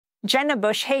Jenna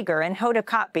Hager Hoda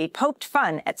Kotb poked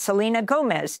fun at Selena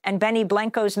Gomez and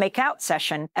Blanco's makeout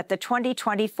session at the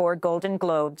 2024 Golden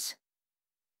Globes.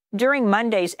 During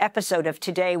Monday's episode of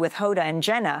Today with Hoda and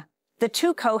Jenna, the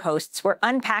two co-hosts were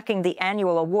unpacking the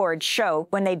annual awards show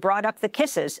when they brought up the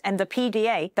kisses and the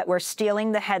PDA that were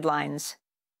stealing the headlines.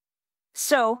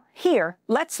 So, here,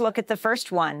 let's look at the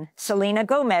first one, Selena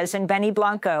Gomez and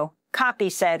Blanco,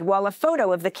 Kotb said while a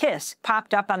photo of the kiss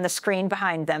popped up on the screen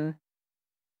behind them.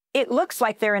 It looks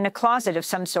like they're in a closet of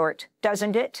some sort,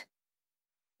 doesn't it?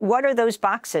 What are those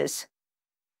boxes?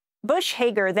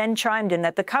 Hager then chimed in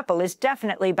that the couple is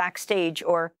definitely backstage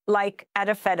or, like, at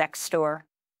a FedEx store.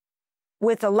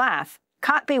 With a laugh,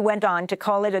 Kotb went on to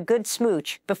call it a good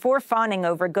smooch before fawning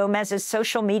over Gomez's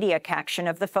social media caption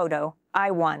of the photo,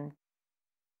 "I won."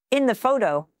 In the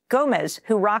photo, Gomez,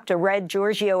 who rocked a red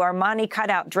Giorgio Armani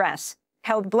cutout dress,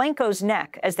 held Blanco's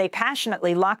neck as they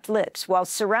passionately locked lips while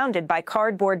surrounded by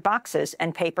cardboard boxes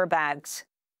and paper bags.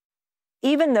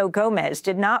 Even though Gomez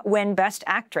did not win Best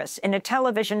Actress in a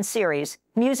television series,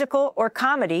 musical, or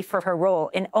comedy for her role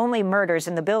in Only Murders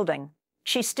in the Building,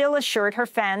 she still assured her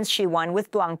fans she won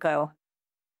with Blanco.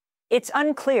 It's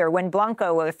unclear when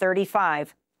Blanco,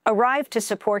 35, arrived to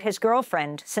support his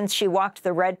girlfriend since she walked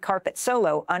the red carpet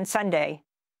solo on Sunday.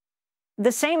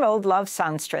 The same old love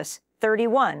songstress,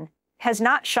 31, has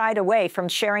not shied away from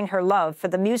sharing her love for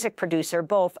the music producer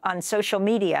both on social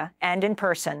media and in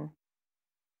person.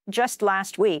 Just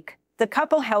last week, the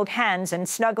couple held hands and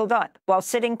snuggled up while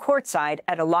sitting courtside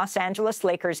at a Los Angeles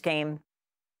Lakers game.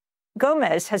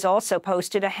 Gomez has also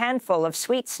posted a handful of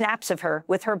sweet snaps of her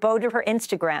with her beau to her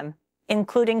Instagram,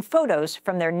 including photos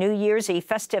from their New Year's Eve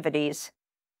festivities.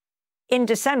 In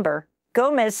December,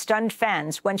 Gomez stunned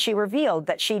fans when she revealed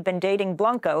that she'd been dating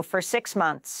Blanco for 6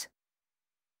 months.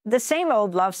 The same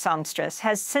old love songstress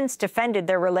has since defended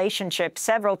their relationship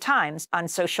several times on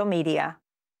social media.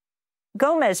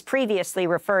 Gomez previously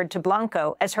referred to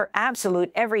Blanco as her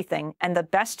absolute everything and the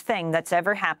best thing that's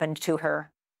ever happened to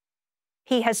her.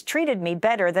 "He has treated me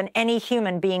better than any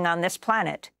human being on this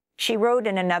planet," she wrote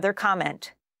in another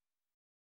comment.